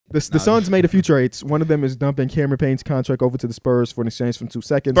The Suns made a few trades. One of them is dumping Cameron Payne's contract over to the Spurs for an exchange from 2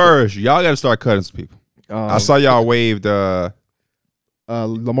 seconds. Spurs, y'all got to start cutting some people. I saw y'all waived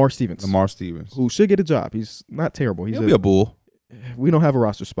Lamar Stevens. Who should get a job. He's not terrible. He'll be a bull. We don't have a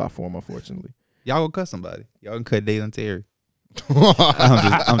roster spot for him, unfortunately. Y'all gonna cut somebody. Y'all can cut Dalen Terry.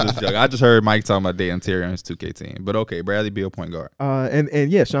 I'm just joking. I just heard Mike talking about Dalen Terry on his 2K team. But okay, Bradley Beal, point guard.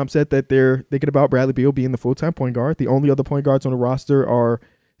 And yeah, Sham said that they're thinking about Bradley Beal being the full-time point guard. The only other point guards on the roster are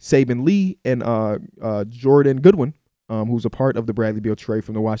Saban Lee and Jordan Goodwin, who's a part of the Bradley Beal trade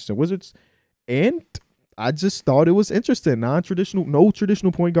from the Washington Wizards. And I just thought it was interesting. No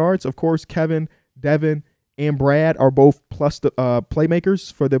traditional point guards. Of course, Kevin, Devin, and Brad are both plus the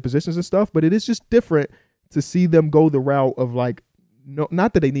playmakers for their positions and stuff, but it is just different to see them go the route of like, no,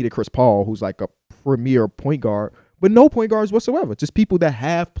 not that they needed Chris Paul, who's like a premier point guard, but no point guards whatsoever. Just people that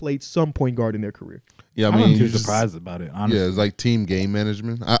have played some point guard in their career. Yeah, I mean, I'm too surprised about it, honestly. Yeah, it's like team game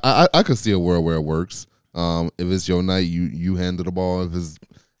management. I could see a world where it works. If it's your night, you handle the ball. If it's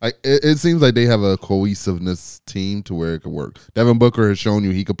like it seems like they have a cohesiveness team to where it could work. Devin Booker has shown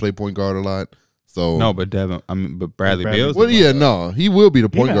you he could play point guard a lot. So no, but Bradley Beal. Well, yeah, no, he will be the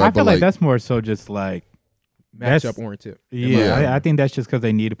point guard. I feel like that's more so just like matchup oriented. Yeah, I think that's just because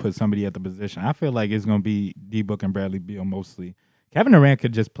they need to put somebody at the position. I feel like it's going to be D-Book and Bradley Beal mostly. Kevin Durant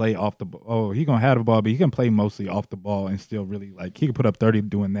could just play off the ball. Oh, he's going to have the ball, but he can play mostly off the ball and still really, like, he could put up 30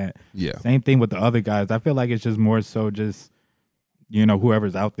 doing that. Yeah. Same thing with the other guys. I feel like it's just more so just,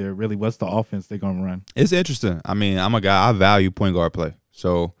 whoever's out there, really, what's the offense they're going to run? It's interesting. I mean, I'm a guy, I value point guard play.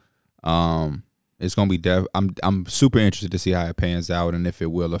 So, it's going to be I'm super interested to see how it pans out and if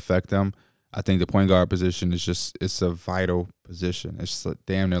it will affect them. I think the point guard position is it's a vital position. It's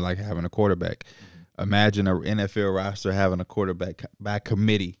damn near like having a quarterback. Imagine an NFL roster having a quarterback by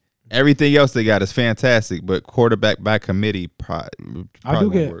committee. Everything else they got is fantastic, but quarterback by committee probably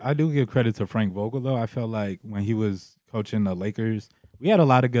I do give credit to Frank Vogel though. I felt like when he was coaching the Lakers, we had a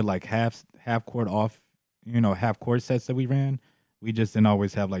lot of good like half court off, half court sets that we ran. We just didn't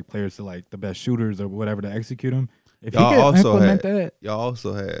always have like players to like the best shooters or whatever to execute them. If y'all he could also implement had, that, y'all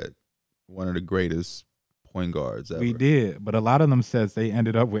also had one of the greatest point guards ever. We did, but a lot of them sets they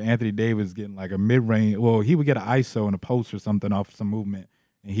ended up with Anthony Davis getting like a mid-range. Well, he would get an ISO and a post or something off some movement,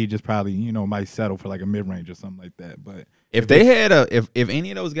 and he just probably might settle for like a mid-range or something like that. But if they had if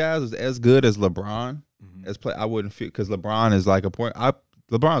any of those guys was as good as LeBron I wouldn't feel because LeBron is like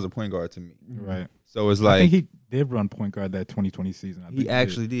LeBron's a point guard to me, right? So it's like I think he did run point guard that 2020 season. He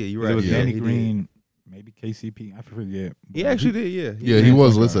actually did. You're right. It was Danny Green. Maybe KCP. I forget. He actually did, yeah. Yeah, he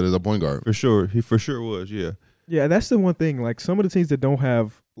was listed as a point guard. For sure. He for sure was, yeah. Yeah, that's the one thing. Like some of the teams that don't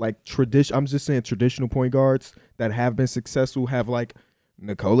have like I'm just saying traditional point guards that have been successful have like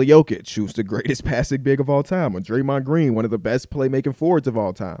Nikola Jokic, who's the greatest passing big of all time, or Draymond Green, one of the best playmaking forwards of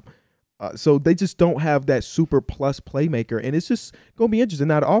all time. So they just don't have that super plus playmaker, and it's just going to be interesting.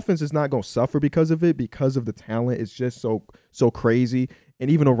 Now, the offense is not going to suffer because of it, because of the talent. It's just so crazy.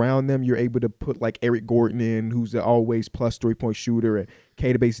 And even around them, you're able to put like Eric Gordon in, who's the always plus 3-point shooter, and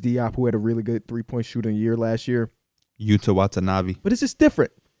K-Base Diop, who had a really good 3-point shooting year last year. Yuta Watanabe. But it's just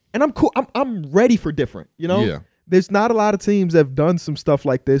different. And I'm cool. I'm ready for different, Yeah. There's not a lot of teams that have done some stuff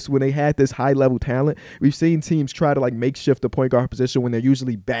like this when they had this high-level talent. We've seen teams try to, like, makeshift the point guard position when they're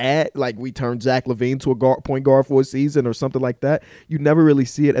usually bad. Like, we turned Zach LaVine to a point guard for a season or something like that. You never really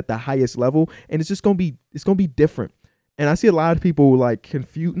see it at the highest level, and it's just going to be different. And I see a lot of people, like,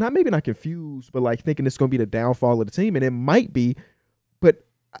 confused, not confused, but, like, thinking it's going to be the downfall of the team, and it might be, but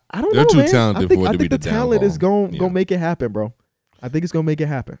I don't know, man. They're too talented for it to be the downfall. I think the talent is going to make it happen, bro. I think it's going to make it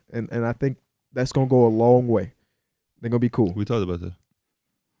happen, and I think that's going to go a long way. They're going to be cool. We talked about that.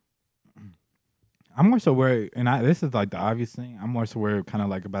 I'm more so worried, and this is like the obvious thing. I'm more so worried kind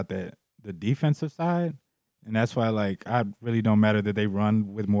of like about the defensive side. And that's why, like, I really don't matter that they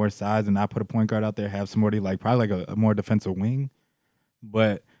run with more size and not put a point guard out there, have somebody like probably like a more defensive wing.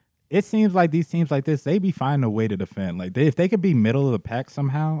 But it seems like these teams like this, they be finding a way to defend. Like, if they could be middle of the pack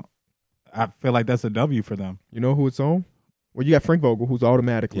somehow, I feel like that's a W for them. You know who it's on? Well, you got Frank Vogel, who's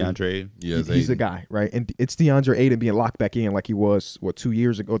automatically DeAndre. Yeah, he's the guy, right? And it's DeAndre Ayton being locked back in like he was, 2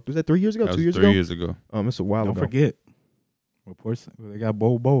 years ago? Was that 3 years ago? That 2 years was 3 years ago. It's a while ago. Don't forget. Reports, they got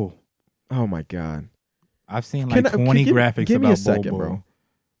Bo. Oh, my God. I've seen like 20 graphics give about me a second, Bo. bro.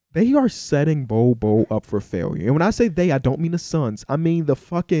 They are setting Bo up for failure. And when I say they, I don't mean the Suns. I mean the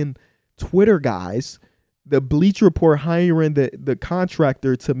fucking Twitter guys, the Bleacher Report hiring the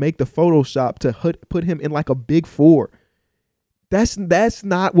contractor to make the Photoshop to put him in like a big four. That's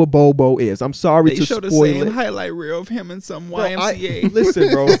not what Bobo is. I'm sorry They to showed the spoil same it. highlight reel of him in some Bro, YMCA. Listen,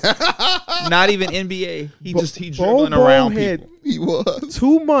 bro. Not even NBA. He Bobo dribbling around had people. He was.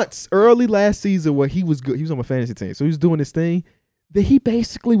 2 months early last season where he was good. He was on my fantasy team, so he was doing this thing that he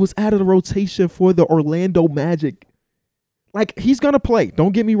basically was out of the rotation for the Orlando Magic. Like, he's gonna play.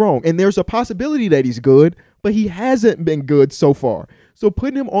 Don't get me wrong, and there's a possibility that he's good, but he hasn't been good so far. So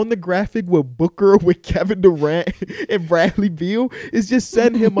putting him on the graphic with Booker, with Kevin Durant, and Bradley Beal is just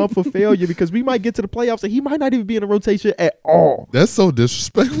setting him up for failure because we might get to the playoffs and he might not even be in the rotation at all. That's so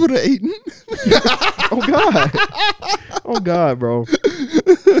disrespectful to Ayton. Oh God, oh God, bro.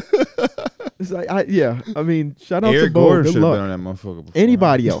 It's like, I mean, shout out Eric to Bo. Gordon Good should have luck. been on that motherfucker before.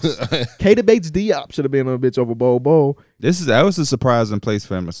 Anybody else? Kata Bates Diop should have been on a bitch over Bo. That was a surprising place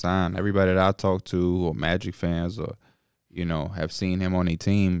for him to sign. Everybody that I talked to, or Magic fans, or have seen him on a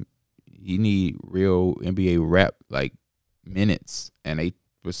team, he need real NBA rep, like minutes, and they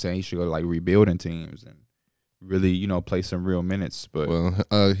were saying he should go to like rebuilding teams and really, play some real minutes. But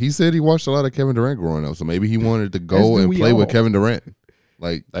Well, he said he watched a lot of Kevin Durant growing up, so maybe he wanted to As go do and we play with all. Kevin Durant.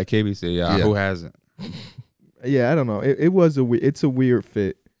 Like KB said, Yeah. who hasn't? Yeah, I don't know. It's a weird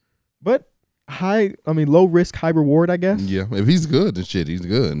fit, but low risk, high reward, I guess. yeah, if he's good and shit, he's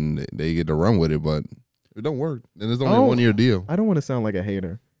good, and they get to run with it. But if it don't work, then it's only Oh. a 1-year deal. I don't want to sound like a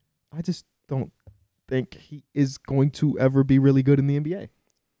hater. I just don't think he is going to ever be really good in the NBA.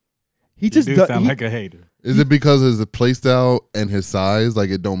 He You just do does, sound like a hater. Is it because of his play style and his size,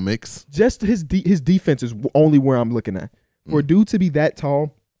 like it don't mix? just his defense is only where I'm looking at. For a dude to be that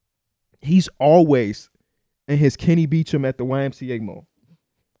tall, he's always in his Kenny Beecham at the YMCA mode.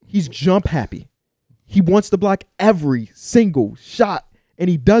 He's jump happy. He wants to block every single shot, and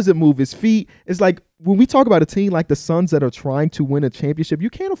he doesn't move his feet. It's like when we talk about a team like the Suns that are trying to win a championship,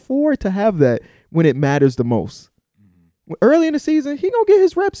 you can't afford to have that when it matters the most. Early in the season, he going to get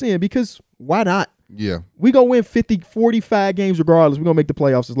his reps in because why not? Yeah, We going to win 50, 45 games regardless. We're going to make the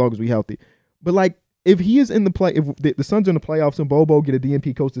playoffs as long as we healthy. But like, if he is in the play, if the Suns are in the playoffs and Bobo get a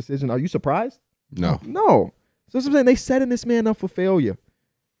DNP coach decision, are you surprised? no. No. So that's what I'm saying. They setting this man up for failure.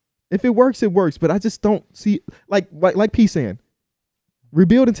 If it works, it works. But I just don't see like P saying,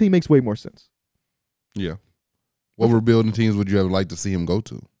 rebuilding team makes way more sense. Yeah. What rebuilding teams would you have liked to see him go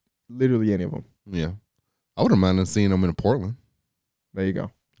to? Literally any of them. Yeah, I would have minded seeing him in Portland. There you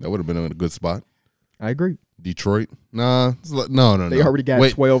go. That would have been a good spot. I agree. Detroit, nah, no. They already got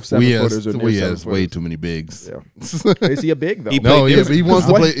 12 7-footers or near We has 7-footers. way too many bigs. Yeah. Is he a big though? He No, played yeah, but different. he wants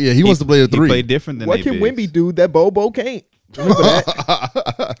to What? play. Yeah, he wants to play a He three. played different than What they can bigs. Wemby do that Bobo can't? Remember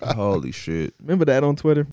that? Holy shit. Remember that on Twitter?